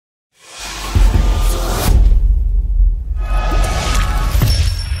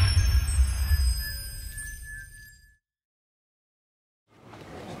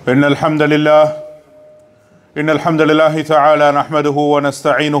إن الحمد لله تعالى نحمده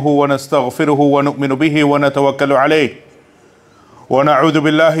ونستعينه ونستغفره ونؤمن به ونتوكل عليه ونعوذ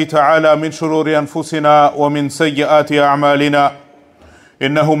بالله تعالى من شرور أنفسنا ومن سيئات أعمالنا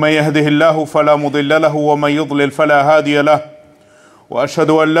إنه من يهده الله فلا مضل له ومن يضلل فلا هادي له وأشهد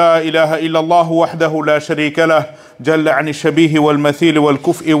أن لا إله إلا الله وحده لا شريك له جل عن الشبيه والمثيل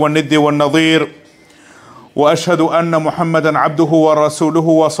والكفء والند والنظير وأشهد أن محمدا عبده ورسوله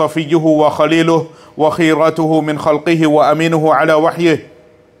وصفيه وخليله وخيرته من خلقه وأمينه على وحيه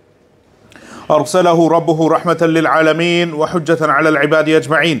أرسله ربه رحمة للعالمين وحجة على العباد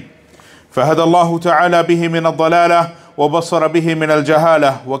أجمعين فهدى الله تعالى به من الضلالة وبصر به من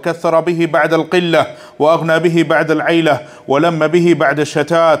الجهالة وكثر به بعد القلة وأغنى به بعد العيلة ولم به بعد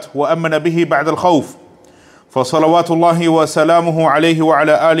الشتات وأمن به بعد الخوف فصلوات الله وسلامه عليه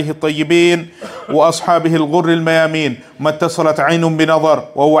وعلى آله الطيبين وأصحابه الغر الميامين ما اتصلت عين بنظر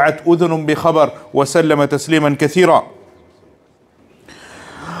ووعت أذن بخبر وسلم تسليما كثيرا.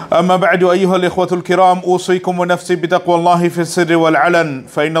 أما بعد أيها الإخوة الكرام، أوصيكم ونفسي بتقوى الله في السر والعلن،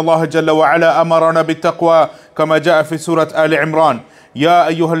 فإن الله جل وعلا أمرنا بالتقوى كما جاء في سورة آل عمران: يا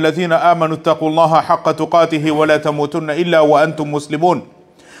أيها الذين آمنوا اتقوا الله حق تقاته ولا تموتن إلا وأنتم مسلمون.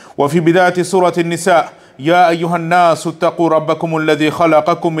 وفي بداية سورة النساء: يا أيها الناس اتقوا ربكم الذي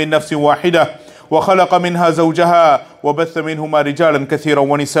خلقكم من نفس واحدة وخلق منها زوجها وبث منهما رجالا كثيرا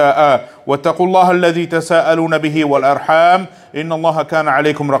ونساء واتقوا الله الذي تساءلون به والأرحام إن الله كان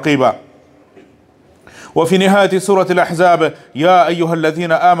عليكم رقيبا. وفي نهاية سورة الأحزاب: يا أيها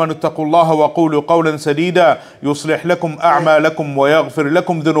الذين آمنوا اتقوا الله وقولوا قولا سديدا يصلح لكم أعمالكم ويغفر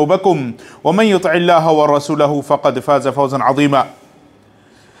لكم ذنوبكم ومن يطع الله ورسوله فقد فاز فوزا عظيما.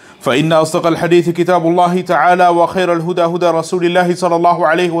 فإن أصدق الحديث كتاب الله تعالى وخير الهدى هدى رسول الله صلى الله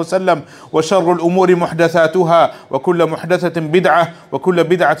عليه وسلم وشر الأمور محدثاتها وكل محدثة بدعة وكل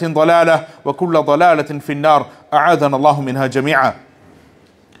بدعة ضلالة وكل ضلالة في النار أعاذنا الله منها جميعا.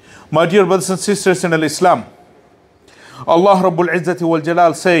 My dear brothers and sisters in Islam, Allah Rabbul Izzati wal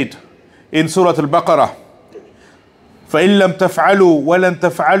Jalal said in Surah Al-Baqarah: فإن لم تفعلوا ولن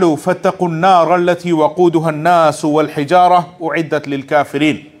تفعلوا فاتقوا النار التي وقودها الناس والحجارة أعدت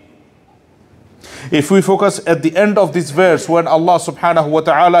للكافرين. If we focus at the end of this verse, when Allah subhanahu wa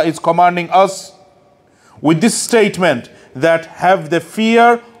ta'ala is commanding us with this statement that have the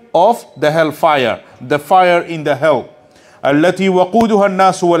fear of the hellfire, the fire in the hell, التي وقودها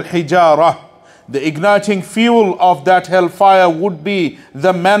الناس والحجارة, the igniting fuel of that hellfire would be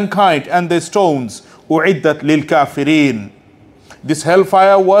the mankind and the stones. أعدت للكافرين. This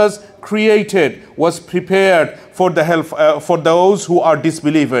hellfire was created, was prepared for the for those who are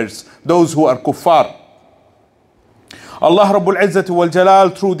disbelievers, those who are kuffar. Allah Rabbul Izzati wal Jalal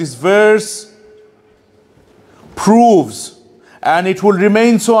through this verse proves, and it will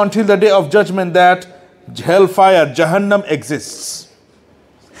remain so until the day of judgment, that hellfire, jahannam, exists.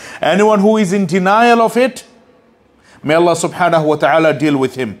 Anyone who is in denial of it, may Allah subhanahu wa ta'ala deal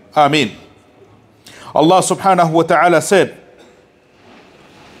with him. Ameen. Allah subhanahu wa ta'ala said: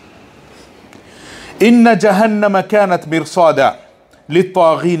 إن جهنم كانت مرصادا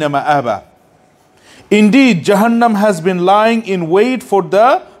للطاغين مآبا. Indeed, Jahannam has been lying in wait for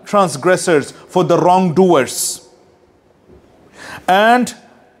the transgressors, for the wrongdoers. And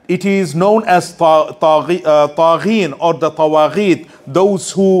it is known as Taghin or the Tawaghit,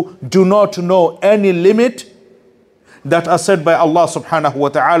 those who do not know any limit that are set by Allah subhanahu wa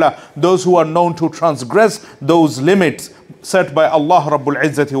ta'ala, those who are known to transgress those limits set by Allah Rabbul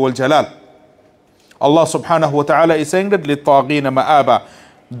Izzati wal Jalal. Allah subhanahu wa ta'ala is saying that لِلطَّاغِينَ مَآبًا.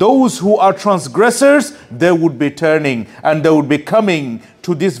 Those who are transgressors, they would be turning and they would be coming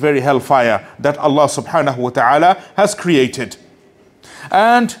to this very hellfire that Allah subhanahu wa ta'ala has created.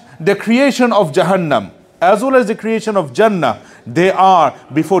 And the creation of Jahannam as well as the creation of Jannah, they are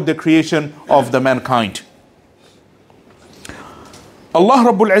before the creation of the mankind.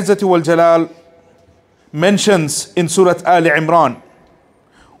 Allah Rabbul Izzati wal Jalal mentions in Surah Al Imran: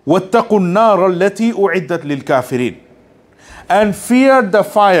 وَاتَّقُوا النَّارَ الَّتِي أُعِدَّتْ لِلْكَافِرِينَ. And fear the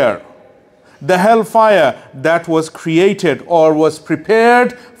fire, the hellfire that was created or was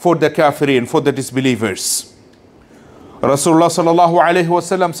prepared for the kafirin, for the disbelievers. Rasulullah sallallahu alayhi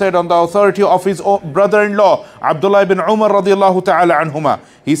wasallam said on the authority of his brother-in-law, Abdullah ibn Umar radiallahu ta'ala anhuma,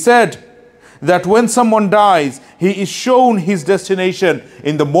 he said that when someone dies, he is shown his destination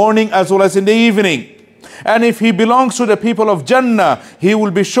in the morning as well as in the evening. And if he belongs to the people of Jannah, he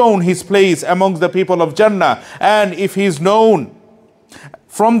will be shown his place amongst the people of Jannah. And if he is known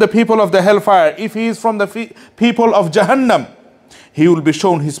from the people of the hellfire, if he is from the people of Jahannam, he will be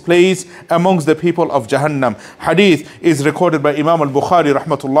shown his place amongst the people of Jahannam. Hadith is recorded by Imam al-Bukhari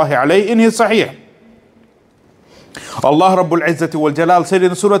rahmatullahi alayhi in his Sahih. Allah Rabbul Izzati wal Jalal said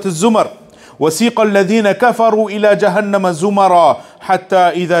in Surah Al-Zumar, وَسِيقَ الَّذِينَ كَفَرُوا إِلَى جَهَنَّمَ زُمَرًا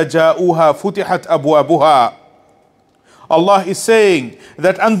حَتَّى إِذَا جَاءُوهَا فُتِحَتْ أَبْوَابُهَا. Allah is saying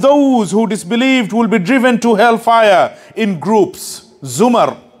that, and those who disbelieved will be driven to hellfire in groups,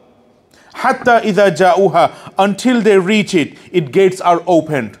 Zumar. Hatta idha ja'uha, until they reach it, its gates are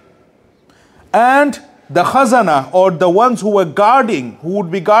opened. And the khazana, or the ones who were guarding, who would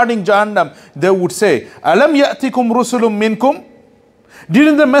be guarding Jahannam, they would say, Alam ya'tikum rusulun minkum?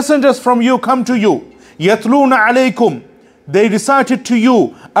 Didn't the messengers from you come to you? Yatluna alaykum, they recited to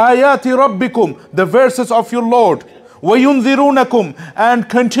you, ayati rabbikum, the verses of your Lord. وَيُنذِرُونَكُمْ, and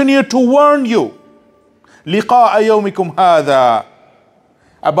continue to warn you, لِقَاءَ يَوْمِكُمْ هَذَا,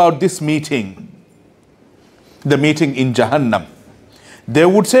 about this meeting, the meeting in Jahannam. They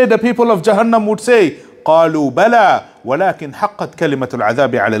would say, the people of Jahannam would say, قَالُوا بَلَى وَلَكِنْ حَقَّتْ كَلِمَةُ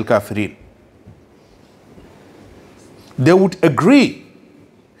الْعَذَابِ عَلَى الْكَافِرِينَ. They would agree.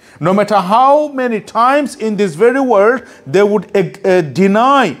 No matter how many times in this very world they would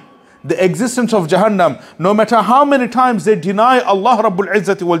deny the existence of Jahannam, no matter how many times they deny Allah Rabbul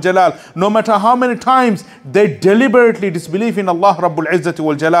Izzati wal Jalal, no matter how many times they deliberately disbelieve in Allah Rabbul Izzati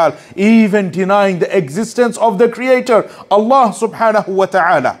wal Jalal, even denying the existence of the Creator, Allah Subhanahu wa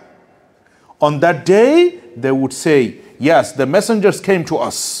Ta'ala. On that day, they would say, yes, the messengers came to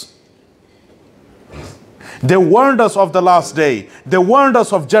us. They warned us of the last day. They warned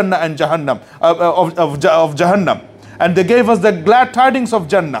us of Jannah and Jahannam, of Jahannam. And they gave us the glad tidings of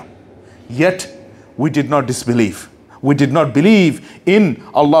Jannah. Yet we did not disbelieve. We did not believe in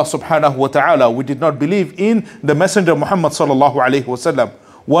Allah subhanahu wa ta'ala. We did not believe in the Messenger Muhammad sallallahu alayhi wa sallam.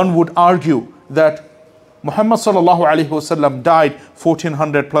 One would argue that Muhammad sallallahu alayhi wa sallam died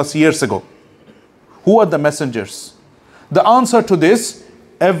 1400 plus years ago. Who are the messengers? The answer to this,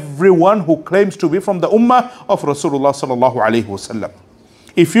 everyone who claims to be from the ummah of Rasulullah sallallahu alayhi wa sallam.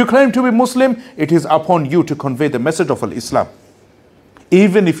 If you claim to be Muslim, it is upon you to convey the message of Islam.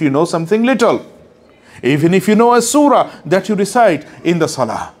 Even if you know something little, even if you know a surah that you recite in the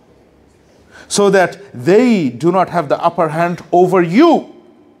salah, so that they do not have the upper hand over you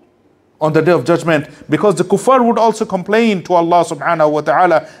on the day of judgment, because the kuffar would also complain to Allah subhanahu wa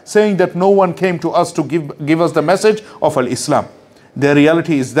ta'ala, saying that no one came to us to give us the message of Islam. The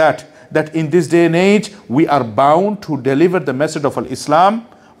reality is that in this day and age, we are bound to deliver the message of Islam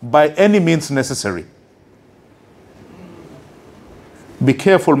by any means necessary. Be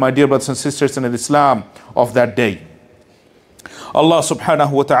careful, my dear brothers and sisters in Islam, of that day. Allah subhanahu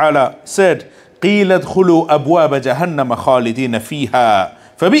wa ta'ala said, قِيلَ ادْخُلُوا أَبْوَابَ جَهَنَّمَ خَالِدِينَ فِيهَا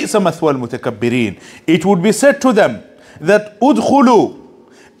فَبِئْسَ مَثْوَى الْمُتَكَبِّرِينَ. It would be said to them that udkhulu,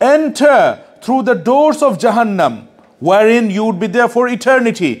 enter through the doors of Jahannam, wherein you would be there for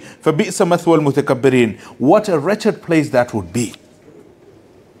eternity. فَبِئْسَ مَثْوَى الْمُتَكَبِّرِينَ. What a wretched place that would be.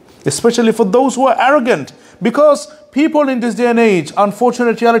 Especially for those who are arrogant. Because people in this day and age,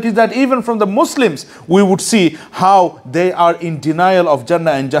 unfortunate reality is that even from the Muslims, we would see how they are in denial of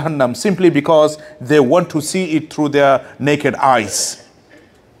Jannah and Jahannam simply because they want to see it through their naked eyes.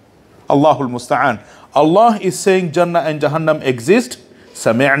 Allahul Musta'an. Allah is saying Jannah and Jahannam exist.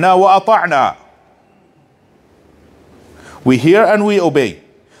 Sami'na wa ata'na. We hear and we obey.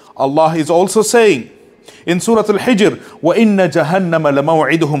 Allah is also saying in Surah Al-Hijr, وَإِنَّ جَهَنَّمَ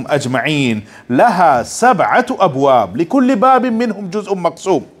لَمَوْعِدُهُمْ أَجْمَعِينَ لَهَا سَبْعَةُ أَبْوَابٍ لِكُلِّ بَابٍ مِّنْهُمْ جُزْءٌ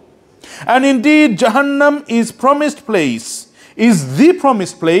مَقْسُومٌ. And indeed, Jahannam is promised place, is the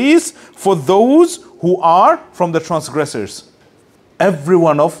promised place for those who are from the transgressors. Every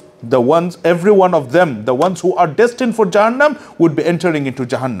one of them, the ones who are destined for Jahannam, would be entering into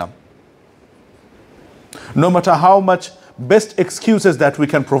Jahannam. No matter how much best excuses that we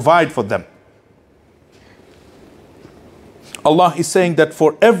can provide for them. Allah is saying that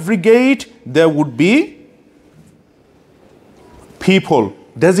for every gate there would be people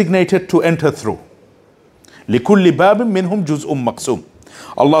designated to enter through. لِكُلِّ بَابٍ مِّنْهُمْ جُزْءٌ مَقْسُومٌ.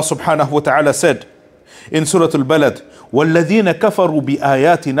 Allah subhanahu wa ta'ala said in Surah Al-Balad, وَالَّذِينَ كَفَرُوا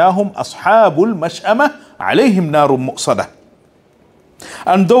بِآيَاتِنَا هُمْ أَصْحَابُ الْمَشْأَمَةِ عَلَيْهِمْ نَارٌ مُؤْصَدَةٌ.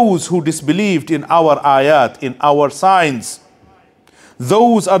 And those who disbelieved in our ayat, in our signs,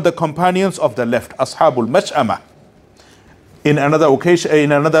 those are the companions of the left, Ashabul Mash'amah. In another occasion,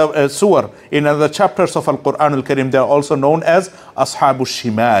 in another surah, in other chapters of Al-Quran Al-Karim, they are also known as Ashabul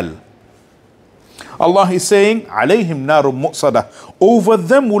Shimal. Allah is saying, alayhim narum mu'sada. Over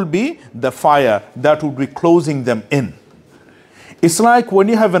them will be the fire that will be closing them in. It's like when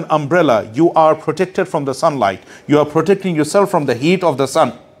you have an umbrella, you are protected from the sunlight. You are protecting yourself from the heat of the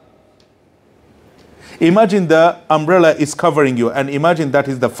sun. Imagine the umbrella is covering you, and imagine that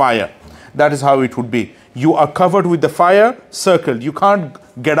is the fire. That is how it would be. You are covered with the fire, circled. You can't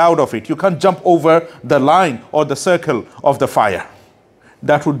get out of it. You can't jump over the line or the circle of the fire.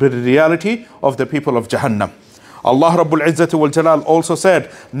 That would be the reality of the people of Jahannam. Allah Rabbul Izzati wal Jalal also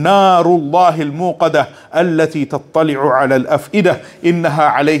said, Narullahi al-muqadah allati tattali'u ala al-af'idah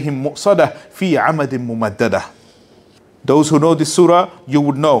innaha alayhim muqsadah fi amadin mumaddadah. Those who know this surah, you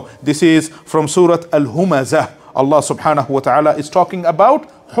would know. This is from Surah Al-Humazah. Allah subhanahu wa ta'ala is talking about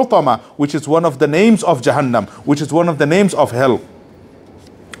Hutama, which is one of the names of Jahannam, which is one of the names of hell.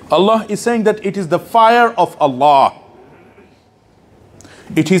 Allah is saying that it is the fire of Allah.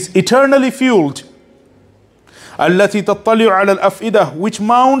 It is eternally fueled. Allati tattali'u ala al-af'idah, which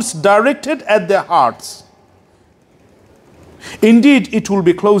mounts directed at their hearts. Indeed, it will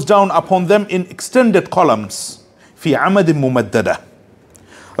be closed down upon them in extended columns. Fi amadin mumaddada.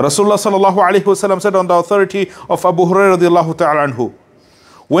 Rasulullah sallallahu alayhi wasallam said on the authority of Abu Hurairah radiallahu ta'ala anhu,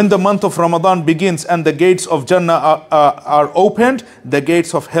 when the month of Ramadan begins and the gates of Jannah are opened, the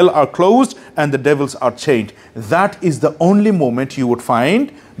gates of hell are closed and the devils are chained. That is the only moment you would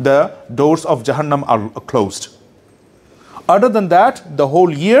find the doors of Jahannam are closed. Other than that, the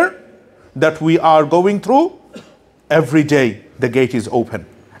whole year that we are going through, every day the gate is open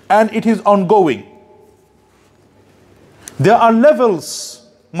and it is ongoing. There are levels,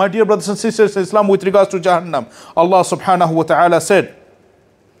 my dear brothers and sisters in Islam, with regards to Jahannam. Allah subhanahu wa ta'ala said,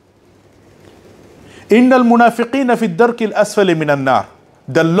 Innal munafiqina fi ad-darki al-asfali min an-nar.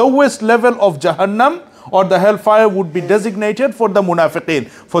 The lowest level of Jahannam or the hellfire would be designated for the munafiqin,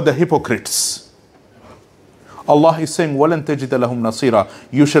 for the hypocrites. Allah is saying, وَلَن تَجِدَ لَهُمْ نَصِيرًا.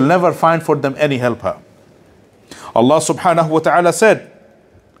 You shall never find for them any helper. Allah subhanahu wa ta'ala said,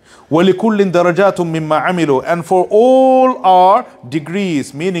 وَلِكُلٍّ دَرَجَاتٌ مِمَّا عَمِلُوا. And for all our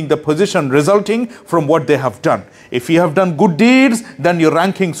degrees, meaning the position resulting from what they have done. If you have done good deeds, then your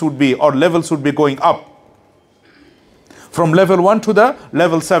rankings would be, or levels would be going up. From level 1 to the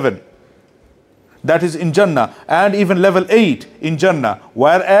level 7. That is in Jannah. And even level 8 in Jannah.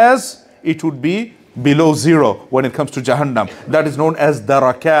 Whereas it would be below 0 when it comes to Jahannam. That is known as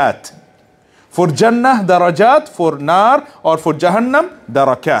darakat. For Jannah, darajat. For Nar or for Jahannam,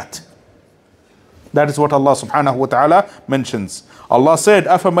 darakat. That is what Allah subhanahu wa ta'ala mentions. Allah said,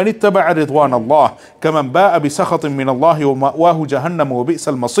 أَفَمَنِ اتَّبَعَ رِضْوَانَ اللَّهِ كَمَنْ بَاءَ بِسَخَطٍ مِّنَ اللَّهِ وَمَأْوَاهُ جَهَنَّمُ وَبِئْسَ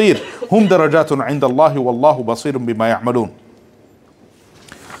الْمَصِيرُ هُمْ دَرَجَاتٌ عِنْدَ اللَّهِ وَاللَّهُ بَصِيرٌ بِمَا يَعْمَلُونَ.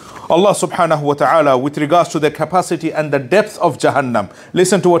 Allah subhanahu wa ta'ala, with regards to the capacity and the depth of Jahannam,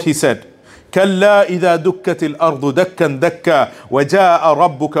 listen to what he said. كلا إذا دكت الأرض دكا دكا وجاء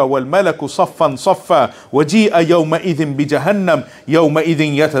ربك والملك صفا صفا وجيء يومئذ بجهنم يومئذ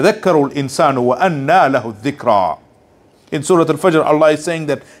يتذكر الإنسان وأنى له الذكرى. In Surah Al-Fajr, Allah is saying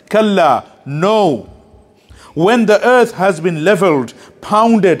that كلا, no, when the earth has been leveled,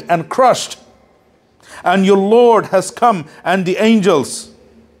 pounded and crushed, and your Lord has come and the angels,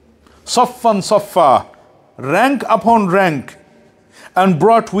 صفا صفا, rank upon rank, and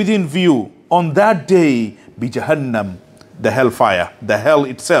brought within view on that day, bijahannam, the hellfire, the hell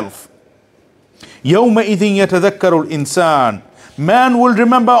itself. يَوْمَئِذٍ يَتَذَكَّرُ الْإِنسَانِ, man will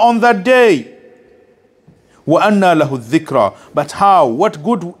remember on that day. وَأَنَّى لَهُ الذِّكْرَى, but how, what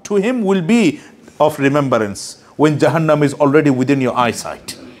good to him will be of remembrance when Jahannam is already within your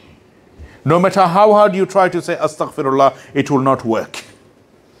eyesight. No matter how hard you try to say astaghfirullah, it will not work.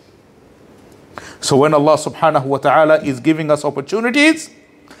 So when Allah subhanahu wa ta'ala is giving us opportunities,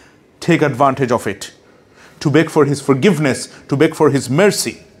 take advantage of it. To beg for His forgiveness, to beg for His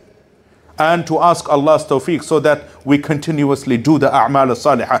mercy, and to ask Allah's tawfiq so that we continuously do the a'mal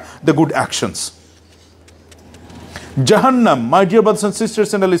al-salihah, the good actions. Jahannam, my dear brothers and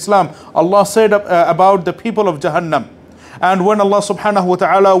sisters in Islam, Allah said about the people of Jahannam. And when Allah subhanahu wa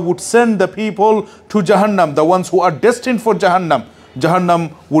ta'ala would send the people to Jahannam, the ones who are destined for Jahannam,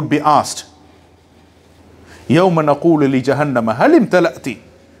 Jahannam would be asked, يوم نقول لجهنم هل امتلأت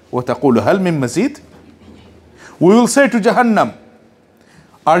وتقول هل من مزيد. We will say to Jahannam,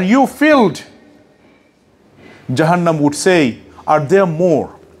 are you filled? Jahannam would say, are there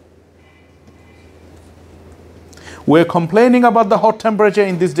more? We're complaining about the hot temperature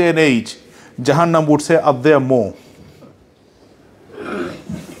in this day and age. Jahannam would say, are there more?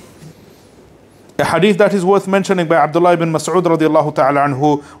 A hadith that is worth mentioning by Abdullah ibn Mas'ud radiallahu ta'ala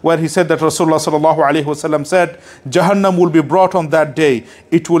anhu, where he said that Rasulullah sallallahu alayhi wasallam said, Jahannam will be brought on that day.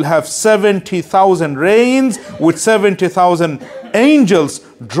 It will have 70,000 reins with 70,000 angels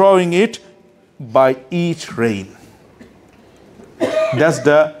drawing it by each rein. That's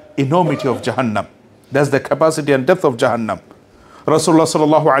the enormity of Jahannam. That's the capacity and depth of Jahannam. Rasulullah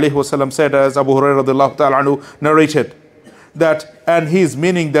sallallahu alayhi wasallam said, as Abu Hurairah radiallahu ta'ala anhu narrated, that, and he's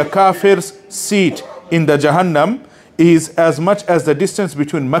meaning the kafir's seat in the Jahannam is as much as the distance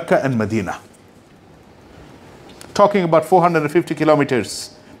between Mecca and Medina. Talking about 450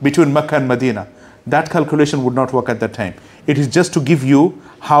 kilometers between Mecca and Medina. That calculation would not work at that time. It is just to give you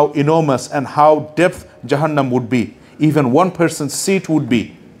how enormous and how depth Jahannam would be. Even one person's seat would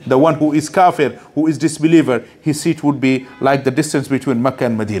be, the one who is kafir, who is disbeliever, his seat would be like the distance between Mecca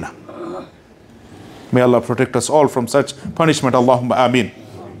and Medina. May Allah protect us all from such punishment. Allahumma ameen.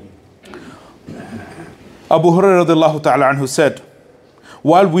 Abu Hurairah radiallahu ta'ala anhu said,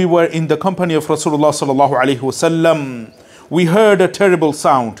 while we were in the company of Rasulullah sallallahu alayhi wasallam, we heard a terrible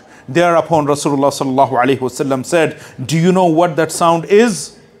sound. Thereupon Rasulullah sallallahu alayhi wasallam said, do you know what that sound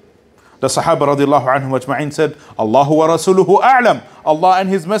is? The Sahaba radiallahu anhum ajma'in said, Allahu wa rasuluhu a'lam. Allah and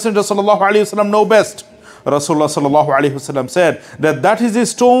His Messenger sallallahu alayhi wasallam know best. Rasulullah sallallahu alayhi wasallam said that that is a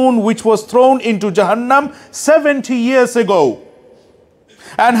stone which was thrown into Jahannam 70 years ago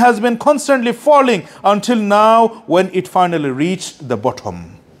and has been constantly falling until now when it finally reached the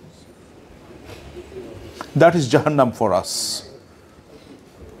bottom. That is Jahannam for us.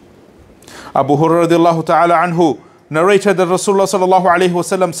 Abu Hurairah radiallahu ta'ala anhu narrated that Rasulullah sallallahu alayhi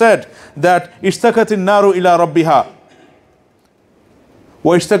wasallam said that اشتكت النار إلى ربها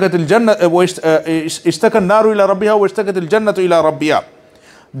واشتكت الجنة اشتكى النار إلى ربها واشتكت الجنة إلى ربها.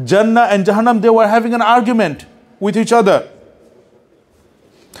 Jannah and Jahannam, they were having an argument with each other.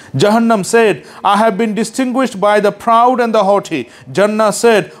 Jahannam said, I have been distinguished by the proud and the haughty. Jannah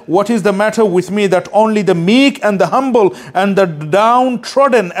said, what is the matter with me that only the meek and the humble and the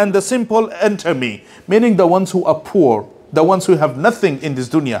downtrodden and the simple enter me? Meaning the ones who are poor, the ones who have nothing in this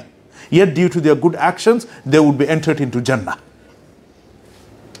dunya. Yet due to their good actions, they would be entered into Jannah.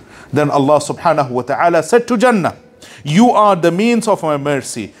 Then Allah subhanahu wa ta'ala said to Jannah, you are the means of my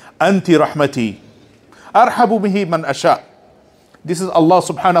mercy. Anti rahmati. Arhabu bihi man asha. This is Allah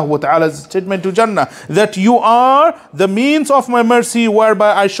subhanahu wa ta'ala's statement to Jannah, that you are the means of my mercy,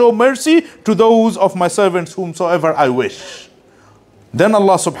 whereby I show mercy to those of my servants whomsoever I wish. Then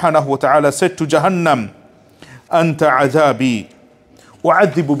Allah subhanahu wa ta'ala said to Jahannam, Anta azabi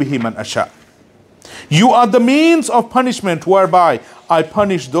wa'adhibu bihi man asha. You are the means of punishment, whereby I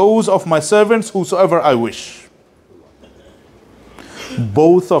punish those of my servants whosoever I wish.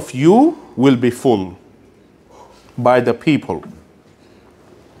 Both of you will be full by the people.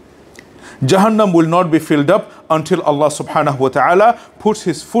 Jahannam will not be filled up until Allah subhanahu wa ta'ala puts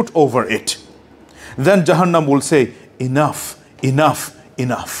His foot over it. Then Jahannam will say, enough, enough,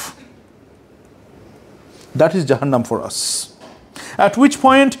 enough. That is Jahannam for us. At which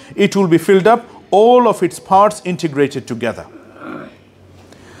point it will be filled up, all of its parts integrated together.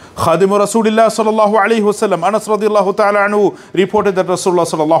 Khadimu Rasulullah sallallahu alayhi wasallam, Anas radiallahu ta'ala anhu, reported that Rasulullah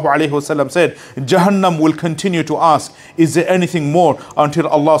sallallahu alayhi wasallam said, Jahannam will continue to ask, is there anything more, until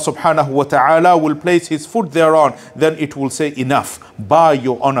Allah subhanahu wa ta'ala will place His foot thereon. Then it will say, enough, by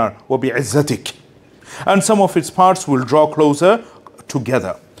your honor, wa bi'izzatik. And some of its parts will draw closer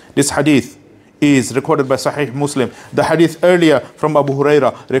together. This hadith is recorded by Sahih Muslim. The hadith earlier from Abu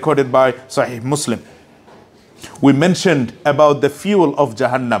Hurairah, recorded by Sahih Muslim. We mentioned about the fuel of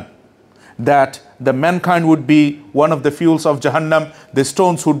Jahannam, that the mankind would be one of the fuels of Jahannam, the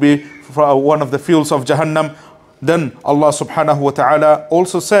stones would be one of the fuels of Jahannam. Then Allah subhanahu wa ta'ala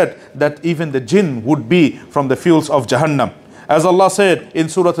also said that even the jinn would be from the fuels of Jahannam. As Allah said in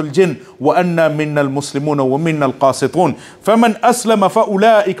Surah Al-Jinn, وَأَنَّا مِنَّا الْمُسْلِمُونَ وَمِنَّا الْقَاسِطُونَ فَمَنْ أَسْلَمَ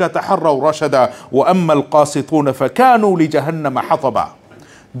فَأُولَٰئِكَ تَحَرَّوْا رَشَدًا وَأَمَّا الْقَاسِطُونَ فَكَانُوا لِجَهَنَّمَ حَطَبًا.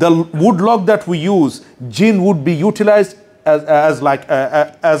 The woodlock that we use, jinn would be utilized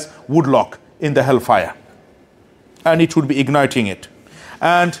as woodlock in the hellfire, and it would be igniting it.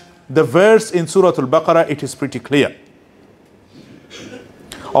 And the verse in Surah Al-Baqarah, it is pretty clear.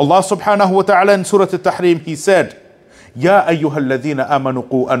 Allah subhanahu wa ta'ala in Surah Al-Tahrim, He said, Ya ayyuhalladhina amanu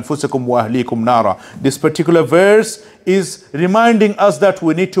qu anfusakum wa ahlikum nara. This particular verse is reminding us that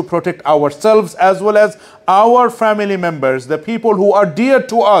we need to protect ourselves as well as our family members, the people who are dear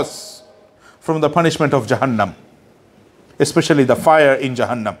to us, from the punishment of Jahannam, especially the fire in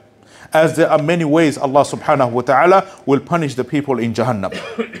Jahannam, as there are many ways Allah subhanahu wa ta'ala will punish the people in Jahannam.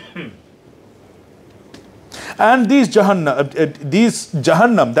 And these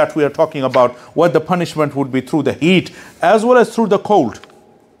Jahannam that we are talking about, what the punishment would be through the heat as well as through the cold.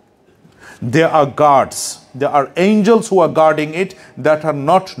 There are guards, there are angels who are guarding it that are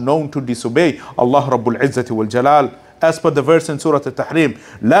not known to disobey Allah Rabbul Izzati wal Jalal. As per the verse in Surah Al-Tahrim,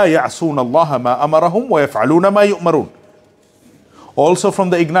 لا يعصون الله ما أمرهم ويفعلون ما يؤمرون. Also from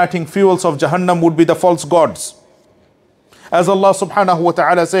the igniting fuels of Jahannam would be the false gods. As Allah subhanahu wa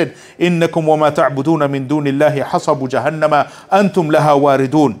ta'ala said, إِنَّكُمْ وَمَا تَعْبُدُونَ مِن دُونِ اللَّهِ حَصَبُ جَهَنَّمَ أَنْتُمْ لَهَا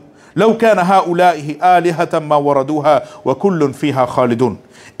وَارِدُونَ لَوْ كَانَ هَؤُلَاءِ آلِهَةً مَا وَرَدُوهَا وَكُلٌّ فِيهَا خَالِدُونَ.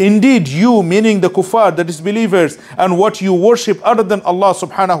 Indeed, you, meaning the kuffar, the disbelievers, and what you worship other than Allah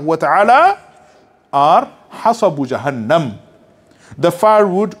subhanahu wa ta'ala are حَصَبُ جَهَنَّمْ, the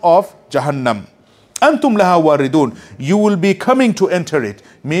firewood of Jahannam. أَنْتُمْ لَهَا وَارِدُونَ. You will be coming to enter it,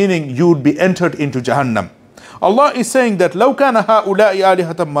 meaning you will be entered into Jahannam. Allah is saying that لَوْ كَانَ هَؤُلَاءِ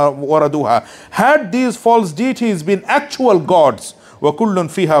آلِهَةً مَا وَرَدُوهَا. Had these false deities been actual gods, وَكُلٌّ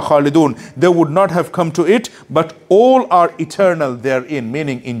فِيهَا خَالِدُونَ, they would not have come to it, but all are eternal therein,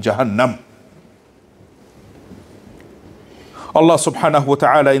 meaning in Jahannam. Allah subhanahu wa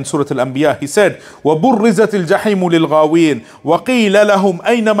ta'ala in Surah Al-Anbiya, He said, وَبُرِّزَتِ الْجَحِيمُ لِلْغَاوِينَ وَقِيلَ لَهُمْ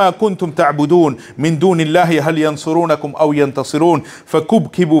أَيْنَمَا كُنْتُمْ تَعْبُدُونَ مِن دُونِ اللَّهِ هَلْ يَنْصُرُونَكُمْ أَوْ يَنْتَصِرُونَ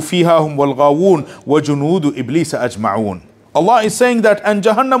فَكُبْكِبُوا فِيهَا هُمْ وَالْغَاوُونَ وَجُنُودُ إِبْلِيسَ أَجْمَعُونَ. Allah is saying that, and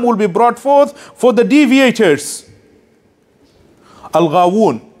Jahannam will be brought forth for the deviators,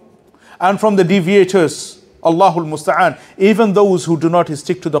 Al-Ghawun, and from the deviators, Allahul Musta'an, even those who do not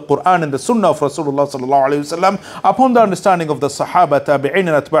stick to the Quran and the Sunnah of Rasulullah sallallahu alayhi wasallam, upon the understanding of the Sahaba, Tabi'in and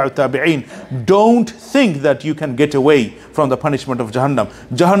Atba'u Tabi'in, don't think that you can get away from the punishment of Jahannam.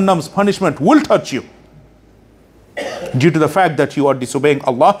 Jahannam's punishment will touch you due to the fact that you are disobeying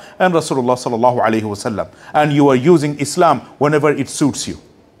Allah and Rasulullah sallallahu alayhi wasallam, and you are using Islam whenever it suits you.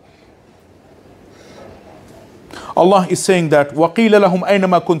 Allah is saying that وَقِيلَ لَهُمْ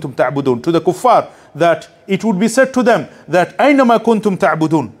أَيْنَمَا كُنْتُمْ تَعْبُدُونَ, to the kuffar, that it would be said to them that أَيْنَمَا كُنْتُمْ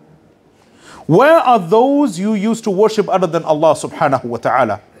تَعْبُدُونَ, where are those you used to worship other than Allah subhanahu wa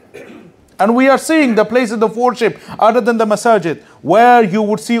ta'ala? And we are seeing the places of worship other than the masajid, where you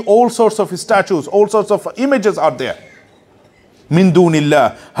would see all sorts of statues, all sorts of images are there. مِن دُونِ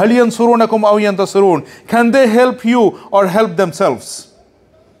اللَّهِ هَلْ يَنْصُرُونَكُمْ أَوْ يَنْتَصِرُونَ, can they help you or help themselves?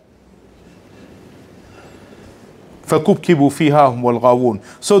 فَكُبْكِبُوا فِيهَا هُمْ وَالْغَاوُونَ,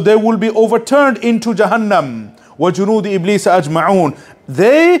 so they will be overturned into Jahannam. وَجُنُودِ إِبْلِيسَ أَجْمَعُونَ,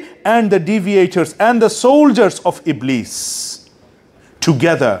 they and the deviators and the soldiers of Iblis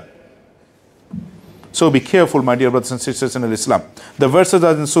together. So be careful, my dear brothers and sisters in Islam. The verses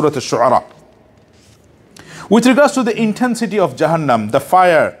are in Surah Al-Shu'ara. With regards to the intensity of Jahannam, the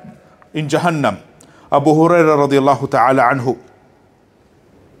fire in Jahannam, Abu Hurairah radiallahu ta'ala anhu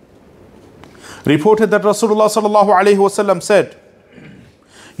reported that Rasulullah sallallahu alayhi wasallam said,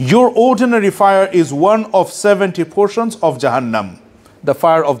 your ordinary fire is one of 70 portions of Jahannam, the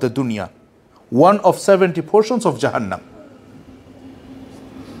fire of the dunya. One of 70 portions of Jahannam.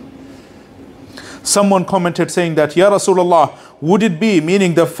 Someone commented saying that, Ya Rasulullah, would it be,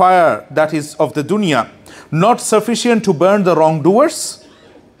 meaning the fire that is of the dunya, not sufficient to burn the wrongdoers?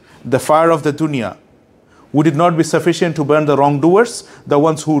 The fire of the dunya, would it not be sufficient to burn the wrongdoers, the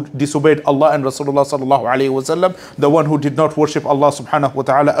ones who disobeyed Allah and Rasulullah sallallahu alayhi wasallam, the one who did not worship Allah subhanahu wa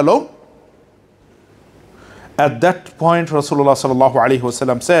ta'ala alone? At that point, Rasulullah sallallahu alayhi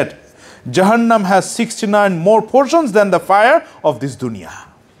wasallam said, Jahannam has 69 more portions than the fire of this dunya.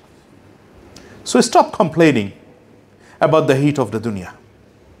 So stop complaining about the heat of the dunya.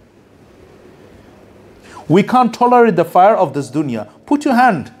 We can't tolerate the fire of this dunya. Put your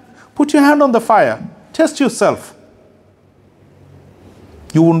hand on the fire. Test yourself.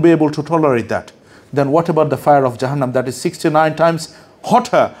 You won't be able to tolerate that. Then what about the fire of Jahannam that is 69 times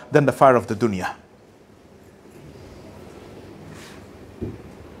hotter than the fire of the dunya?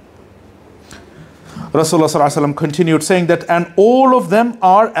 Rasulullah sallallahu alaihi wasallam continued saying that, and all of them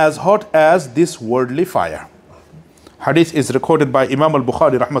are as hot as this worldly fire. Hadith is recorded by Imam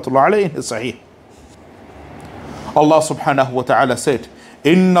al-Bukhari rahmatullah alayhi in his Sahih. Allah subhanahu wa ta'ala said,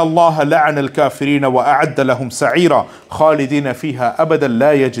 إن الله لعن الكافرين وأعد لهم سعيرا خالدين فيها أبدا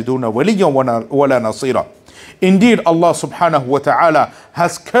لا يجدون وليا ولا نصيرا. Indeed, Allah subhanahu wa ta'ala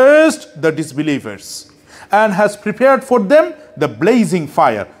has cursed the disbelievers and has prepared for them the blazing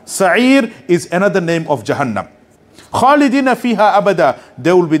fire. Sa'ir is another name of Jahannam. خالدين فيها أبدا,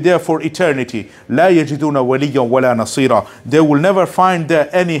 they will be there for eternity. لا يجدون وليا ولا نصيرا, they will never find there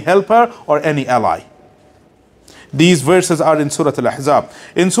any helper or any ally. These verses are in Surah Al-Ahzab.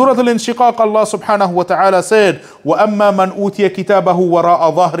 In Surah Al-Inshiqaq, Allah subhanahu wa ta'ala said, وَأَمَّا مَنْ أُوتِيَ كِتَابَهُ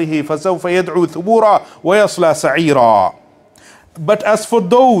وَرَاءَ ظَهْرِهِ فَسَوْفَ يَدْعُو ثُبُورًا وَيَصْلَى سَعِيرًا. But as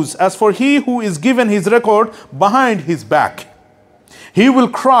for he who is given his record behind his back, he will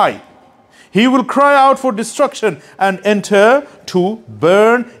cry out for destruction and enter to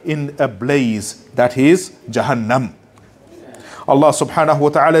burn in a blaze, that is Jahannam. Allah subhanahu wa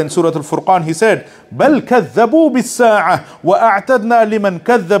ta'ala in Surah Al-Furqan, He said, بل كذبوا بالساعة وأعتدنا لمن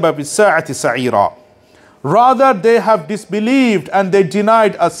كذب بالساعة سعيرا. Rather, they have disbelieved and they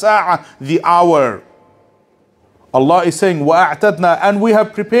denied as-sa'ah, the hour. Allah is saying, وَأَعْتَدْنَا, and we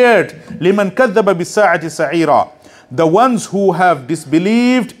have prepared لِمَنْ كَذَّبَ بِالسَّاعَةِ سَعِيرًا. The ones who have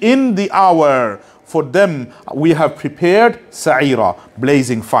disbelieved in the hour, for them we have prepared sa'ira,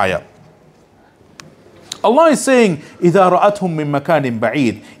 blazing fire. Allah is saying, إِذَا رَأَتْهُمْ مِنْ مَكَانٍ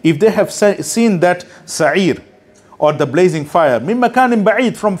بَعِيدٍ. If they have seen that sa'ir, or the blazing fire, مِنْ مَكَانٍ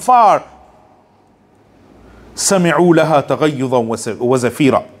بَعِيدٍ, from far, سَمِعُوا لَهَا تَغَيُّظًا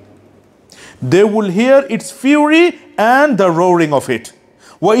وَزَفِيرًا. They will hear its fury and the roaring of it.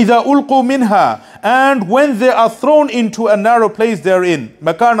 وَإِذَا أُلْقُوا مِنْهَا, and when they are thrown into a narrow place therein,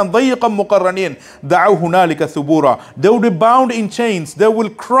 مَكَانًا ضَيِّقًا مُقَرَّنِينَ دَعَوْا هُنَالِكَ ثُبُورًا. They will be bound in chains. They will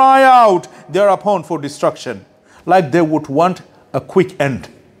cry out thereupon for destruction, like they would want a quick end.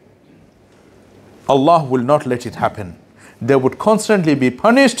 Allah will not let it happen. They would constantly be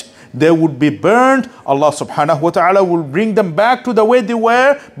punished. They would be burned. Allah subhanahu wa ta'ala will bring them back to the way they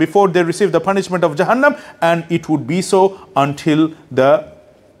were before they received the punishment of Jahannam, and it would be so until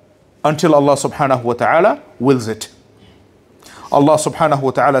Allah subhanahu wa ta'ala wills it. Allah subhanahu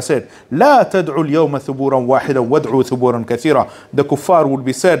wa ta'ala said, لا تدعوا اليوم ثبورا واحدا وادعوا ثبورا كثيرا. The kuffar would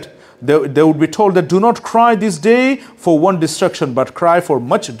be said, they would be told that do not cry this day for one destruction, but cry for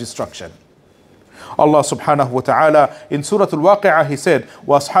much destruction. Allah subhanahu wa ta'ala in Surah Al-Waqi'ah, he said,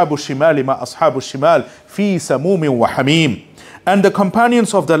 وَأَصْحَابُ الشِّمَالِ مَا أَصْحَابُ الشِّمَالِ فِي سَمُومٍ وَحَمِيمٍ. And the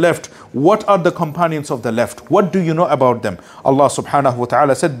companions of the left, what are the companions of the left? What do you know about them? Allah subhanahu wa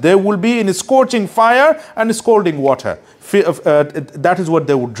ta'ala said, they will be in scorching fire and scalding water. That is what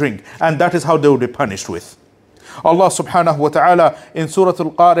they would drink, and that is how they would be punished with. Allah subhanahu wa ta'ala in Surah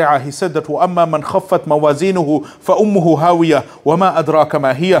Al-Qari'ah, he said that وَأَمَّا مَنْ خَفَّتْ مَوَازِينُهُ فَأُمُّهُ هَاوِيَةٌ وَمَا أَدْرَاكَ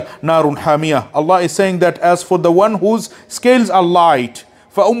مَا هِيَ نَارٌ حَامِيَةٌ. Allah is saying that as for the one whose scales are light,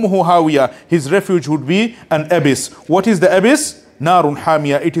 فَأُمُّهُ هَاوِيَةٌ, his refuge would be an abyss. What is the abyss? نَارٌ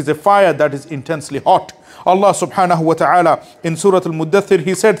حَامِيَةٌ. It is a fire that is intensely hot. Allah subhanahu wa ta'ala in Surah Al-Muddathir,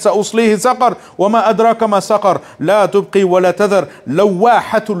 he said, سَأُصْلِيهِ سَقَرْ وَمَا أَدْرَاكَ مَا سَقَرْ لَا تُبْقِي وَلَا تَذَرْ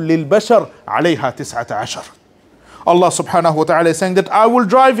لَوَّاحَةٌ لِلْبَشَرِ عَلَيْهَا 19. Allah subhanahu wa ta'ala is saying that I will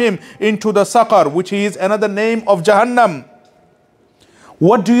drive him into the Saqar, which is another name of Jahannam.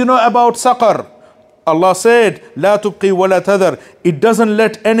 What do you know about Saqar? Allah said, لا تبقي ولا تذر. It doesn't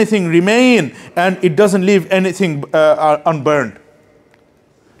let anything remain and it doesn't leave anything unburned.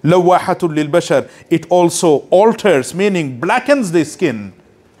 لواحة للبشر. It also alters, meaning blackens the skin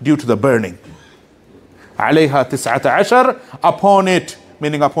due to the burning. عليها 19. Upon it,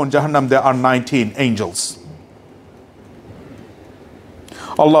 meaning upon Jahannam, there are 19 angels.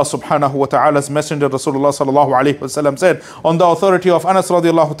 Allah subhanahu wa ta'ala's messenger Rasulullah sallallahu alayhi wa sallam said on the authority of Anas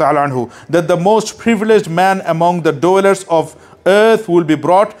radiallahu ta'ala anhu that the most privileged man among the dwellers of earth will be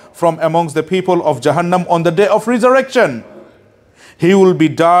brought from amongst the people of Jahannam on the day of resurrection. He will be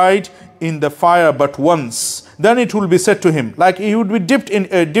dyed in the fire but once. Then it will be said to him, like he would be dipped in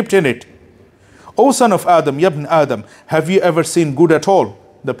it. O son of Adam, Ibn Adam, have you ever seen good at all?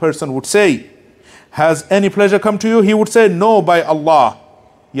 The person would say, has any pleasure come to you? He would say, no, by Allah.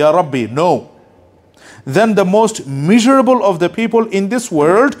 Ya Rabbi, no. Then the most miserable of the people in this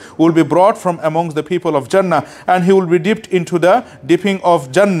world will be brought from amongst the people of Jannah, and he will be dipped into the dipping of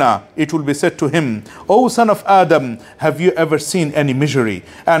Jannah. It will be said to him, O son of Adam, have you ever seen any misery?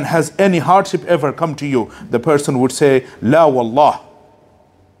 And has any hardship ever come to you? The person would say, La wallah,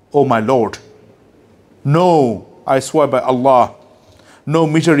 O my Lord. No, I swear by Allah, no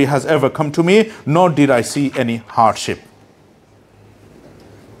misery has ever come to me, nor did I see any hardship.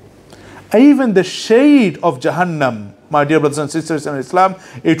 Even the shade of Jahannam, my dear brothers and sisters in Islam,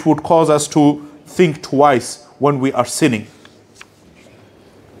 it would cause us to think twice when we are sinning.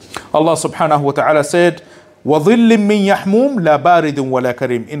 Allah subhanahu wa ta'ala said, وَظِلٍّ مِّن يَحْمُومٍ لَا بَارِدٍ وَلَا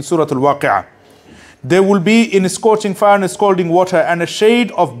كَرِيمٍ in Surah Al-Waqi'ah. There will be in scorching fire and scalding water and a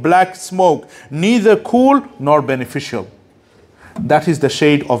shade of black smoke, neither cool nor beneficial. That is the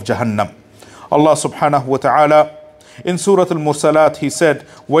shade of Jahannam. Allah subhanahu wa ta'ala in Surah Al-Mursalat, he said,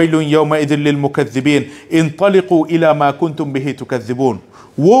 وَيْلٌ يَوْمَئِذٍ لِلْمُكَذِّبِينَ انطَلِقُوا إِلَى مَا كُنْتُمْ بِهِ تُكَذِّبُونَ.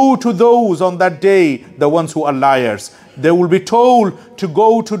 Woe to those on that day, the ones who are liars. They will be told to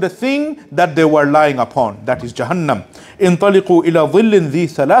go to the thing that they were lying upon. That is Jahannam. انطَلِقُوا إِلَى ظِلٍّ ذِي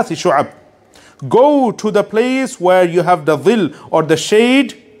ثَلَاثِ شُعَبٍ. Go to the place where you have the dhil or the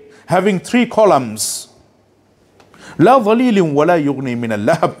shade having 3 columns. لَا ظَلِيلٍ وَلَا يُغْنِي مِنَ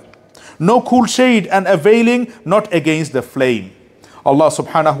اللَّهَبِ. No cool shade and availing not against the flame. Allah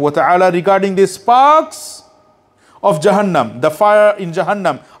subhanahu wa ta'ala regarding these sparks of Jahannam, the fire in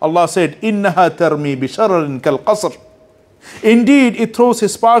Jahannam, Allah said, إِنَّهَا تَرْمِي بِشَرَرٍ كَالْقَصْرِ. Indeed, it throws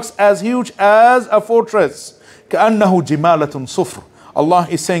his sparks as huge as a fortress. كَأَنَّهُ جِمَالَةٌ صُفْرٌ. Allah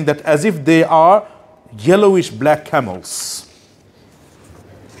is saying that as if they are yellowish black camels.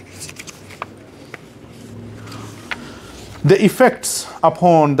 The effects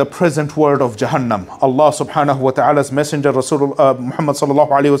upon the present world of Jahannam. Allah subhanahu wa ta'ala's messenger Rasulullah Muhammad sallallahu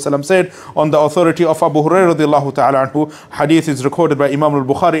alayhi wa sallam said on the authority of Abu Hurairah radiallahu ta'ala anhu, hadith is recorded by Imam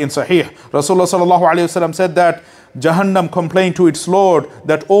al-Bukhari in Sahih. Rasulullah sallallahu alayhi wa sallam said that Jahannam complained to its Lord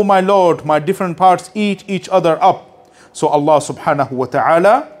that, "O my Lord, my different parts eat each other up." So Allah subhanahu wa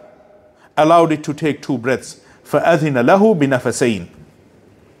ta'ala allowed it to take two breaths. فَأَذِنَ لَهُ بِنَفَسَيْنِ.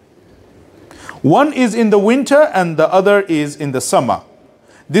 One is in the winter and the other is in the summer.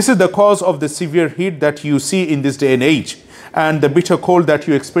 This is the cause of the severe heat that you see in this day and age, and the bitter cold that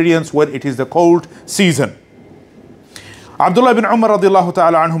you experience when it is the cold season. Abdullah ibn Umar radiallahu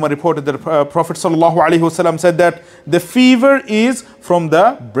ta'ala anhuma reported that Prophet sallallahu alaihi wasallam said that the fever is from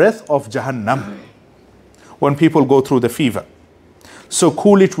the breath of Jahannam. When people go through the fever, so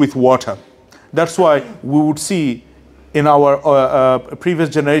cool it with water. That's why we would see in our previous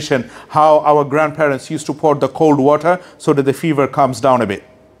generation how our grandparents used to pour the cold water so that the fever calms down a bit.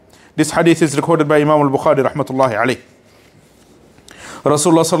 This hadith is recorded by Imam al-Bukhari rahmatullahi alayh.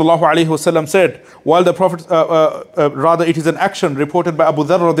 Rasulullah sallallahu alayhi wasallam said, while the Prophet, rather it is an action reported by Abu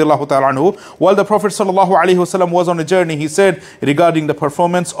Dharr radiallahu ta'ala anhu, while the Prophet sallallahu alayhi wasallam was on a journey, he said regarding the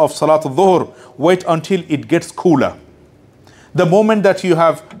performance of Salat al-Dhuhr, wait until it gets cooler. The moment that you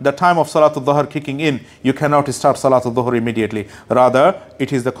have the time of Salat al-Dhuhr kicking in, you cannot start Salat al-Dhuhr immediately. Rather,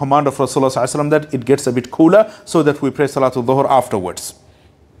 it is the command of Rasulullah sallallahu alayhi wasallam that it gets a bit cooler so that we pray Salat al-Dhuhr afterwards.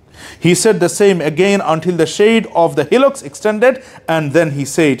 He said the same again until the shade of the hillocks extended, and then he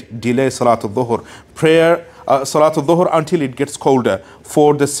said, delay Salat al-Dhuhr. Prayer Salat al-Dhuhr until it gets colder.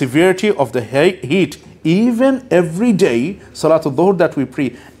 For the severity of the heat, even every day, Salat al-Dhuhr that we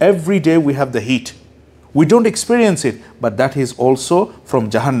pray, every day we have the heat. We don't experience it, but that is also from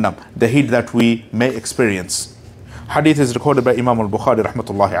Jahannam, the heat that we may experience. Hadith is recorded by Imam al-Bukhari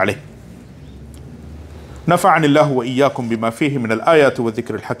rahmatullahi alayh. نفعني الله وإياكم بما فيه من الآيات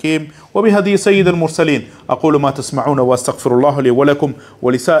والذكر الحكيم وبهدي سيد المرسلين. أقول ما تسمعون وأستغفر الله لي ولكم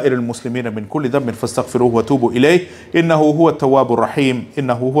ولسائر المسلمين من كل ذنب فاستغفروه وتوبوا إليه إنه هو التواب الرحيم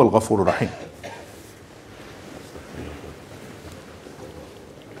إنه هو الغفور الرحيم.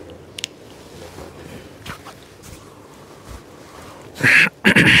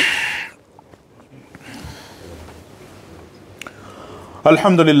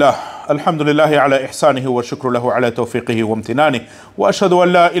 الحمد لله الحمد لله على إحسانه والشكر له على توفيقه وامتنانه وأشهد أن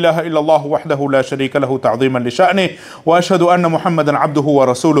لا إله إلا الله وحده لا شريك له تعظيما لشأنه وأشهد أن محمدا عبده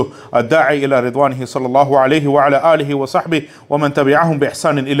ورسوله الداعي إلى رضوانه صلى الله عليه وعلى آله وصحبه ومن تبعهم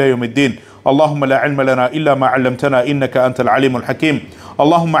بإحسان إلى يوم الدين. اللهم لا علم لنا إلا ما علمتنا إنك أنت العليم الحكيم.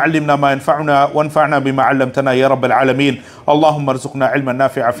 اللهم علمنا ما ينفعنا وانفعنا بما علمتنا يا رب العالمين. اللهم ارزقنا علما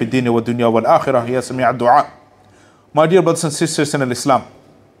نافعا في الدين والدنيا والآخرة يا سميع الدعاء. My dear brothers and sisters in Islam,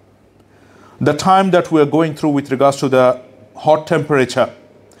 the time that we are going through with regards to the hot temperature,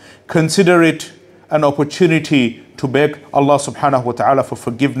 consider it an opportunity to beg Allah subhanahu wa ta'ala for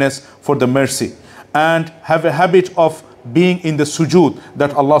forgiveness, for the mercy, and have a habit of being in the sujood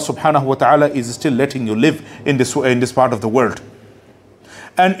that Allah subhanahu wa ta'ala is still letting you live in this part of the world.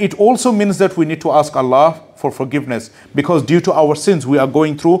 And it also means that we need to ask Allah for forgiveness, because due to our sins we are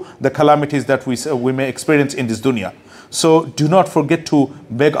going through the calamities that we may experience in this dunya. So do not forget to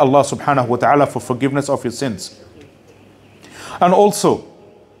beg Allah subhanahu wa ta'ala for forgiveness of your sins. And also,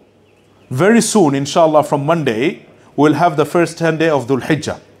 very soon, inshallah, from Monday, we'll have the first 10 days of Dhul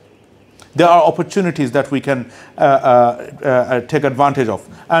Hijjah. There are opportunities that we can take advantage of.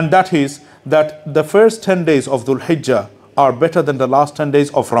 And that is that the first 10 days of Dhul Hijjah are better than the last 10 days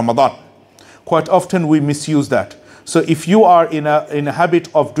of Ramadan. Quite often we misuse that. So if you are in a habit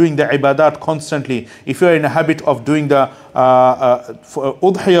of doing the ibadat constantly, if you are in a habit of doing the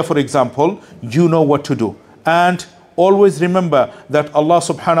udhiyah, for example, you know what to do. And always remember that Allah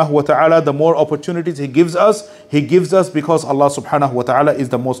subhanahu wa ta'ala, the more opportunities He gives us because Allah subhanahu wa ta'ala is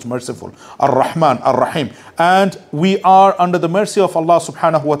the most merciful. Ar-Rahman, Ar-Rahim. And we are under the mercy of Allah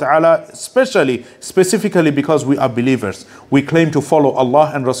subhanahu wa ta'ala, specifically because we are believers. We claim to follow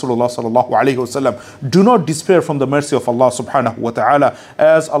Allah and Rasulullah sallallahu alayhi wa sallam. Do not despair from the mercy of Allah subhanahu wa ta'ala.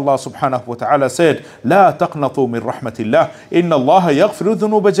 As Allah subhanahu wa ta'ala said, لا تقنطوا من رحمة الله إن الله يغفر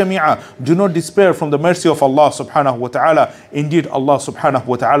الذنوب جميعا. Do not despair from the mercy of Allah subhanahu wa ta'ala. Indeed, Allah subhanahu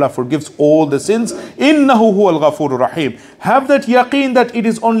wa ta'ala forgives all the sins. إنه هو الغفور الرحيم. Have that yaqeen that it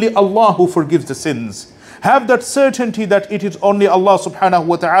is only Allah who forgives the sins. Have that certainty that it is only Allah subhanahu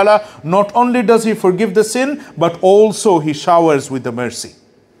wa ta'ala. Not only does He forgive the sin, but also He showers with the mercy.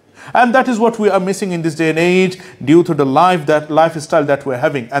 And that is what we are missing in this day and age due to the lifestyle that we're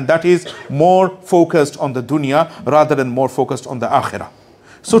having. And that is more focused on the dunya rather than more focused on the akhirah.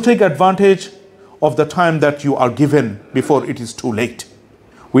 So take advantage of the time that you are given before it is too late.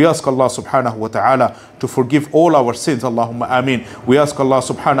 We ask Allah subhanahu wa ta'ala to forgive all our sins. Allahumma ameen. We ask Allah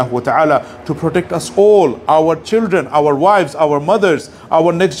subhanahu wa ta'ala to protect us all, our children, our wives, our mothers,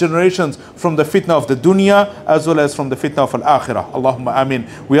 our next generations from the fitna of the dunya as well as from the fitna of al-akhirah. Allahumma ameen.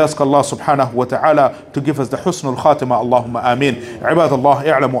 We ask Allah subhanahu wa ta'ala to give us the husnul khatima. Allahumma ameen. عباد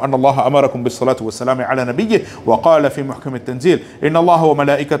الله اعلموا أن الله أمركم بالصلاة والسلام على نبيه وقال في محكم التنزيل إن الله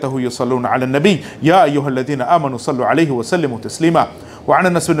وملائكته يصلون على النبي يا أيها الذين آمنوا صلوا عليه وسلموا تسليما. وعن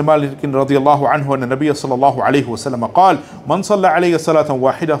أنس بن مالك رضي الله عنه أن النبي صلى الله عليه وسلم قال من صلى علي صلاة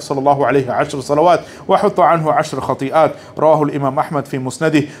واحدة صلى الله عليه 10 صلوات وحط عنه 10 خطيئات. رواه الإمام أحمد في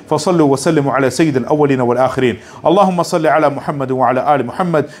مسنده. فصلوا وسلموا على سيد الأولين والآخرين. اللهم صل على محمد وعلى آل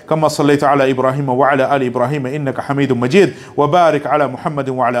محمد كما صليت على إبراهيم وعلى آل إبراهيم إنك حميد مجيد. وبارك على محمد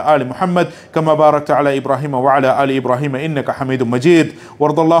وعلى آل محمد كما باركت على إبراهيم وعلى آل إبراهيم إنك حميد مجيد.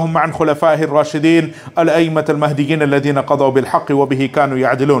 وارض اللهم عن خلفائه الراشدين الأئمة المهديين الذين قضوا بالحق وبه كانوا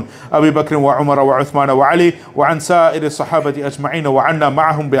يعدلون أبي بكر وعمر وعثمان وعلي وعن سائر الصحابة أجمعين وعنا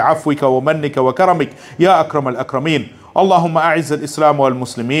معهم بعفوك ومنك وكرمك يا أكرم الأكرمين. اللهم أعز الإسلام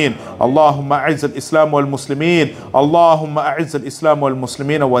والمسلمين. اللهم أعز الإسلام والمسلمين. اللهم أعز الإسلام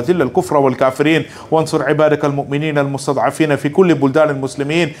والمسلمين وذل الكفر والكافرين وانصر عبادك المؤمنين المستضعفين في كل بلدان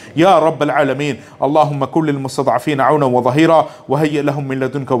المسلمين يا رب العالمين. اللهم كل المستضعفين عونا وظهيرا وهيئ لهم من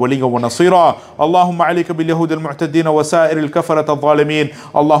لدنك وليا ونصيرا. اللهم عليك باليهود المعتدين وسائر الكفرة الظالمين.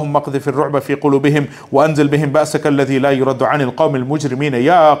 اللهم اقذف الرعب في قلوبهم وأنزل بهم بأسك الذي لا يرد عن القوم المجرمين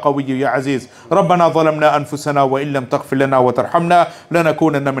يا قوي يا عزيز. ربنا ظلمنا أنفسنا وإن لم تغفر لنا وترحمنا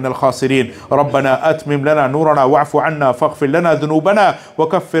لنكونن من الخاسرين. ربنا أتمم لنا نورنا واعف عنا فاغفر لنا ذنوبنا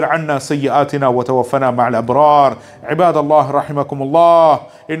وكفر عنا سيئاتنا وتوفنا مع الأبرار. عباد الله رحمكم الله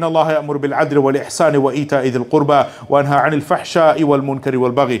إن الله يأمر بالعدل والإحسان وإيتاء ذي القربى وينهى عن الفحشاء والمنكر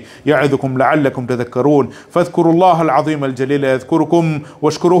والبغي يعظكم لعلكم تذكرون. فاذكروا الله العظيم الجليل يذكركم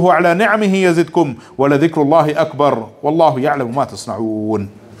واشكروه على نعمه يزدكم ولذكر الله أكبر والله يعلم ما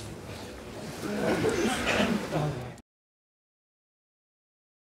تصنعون.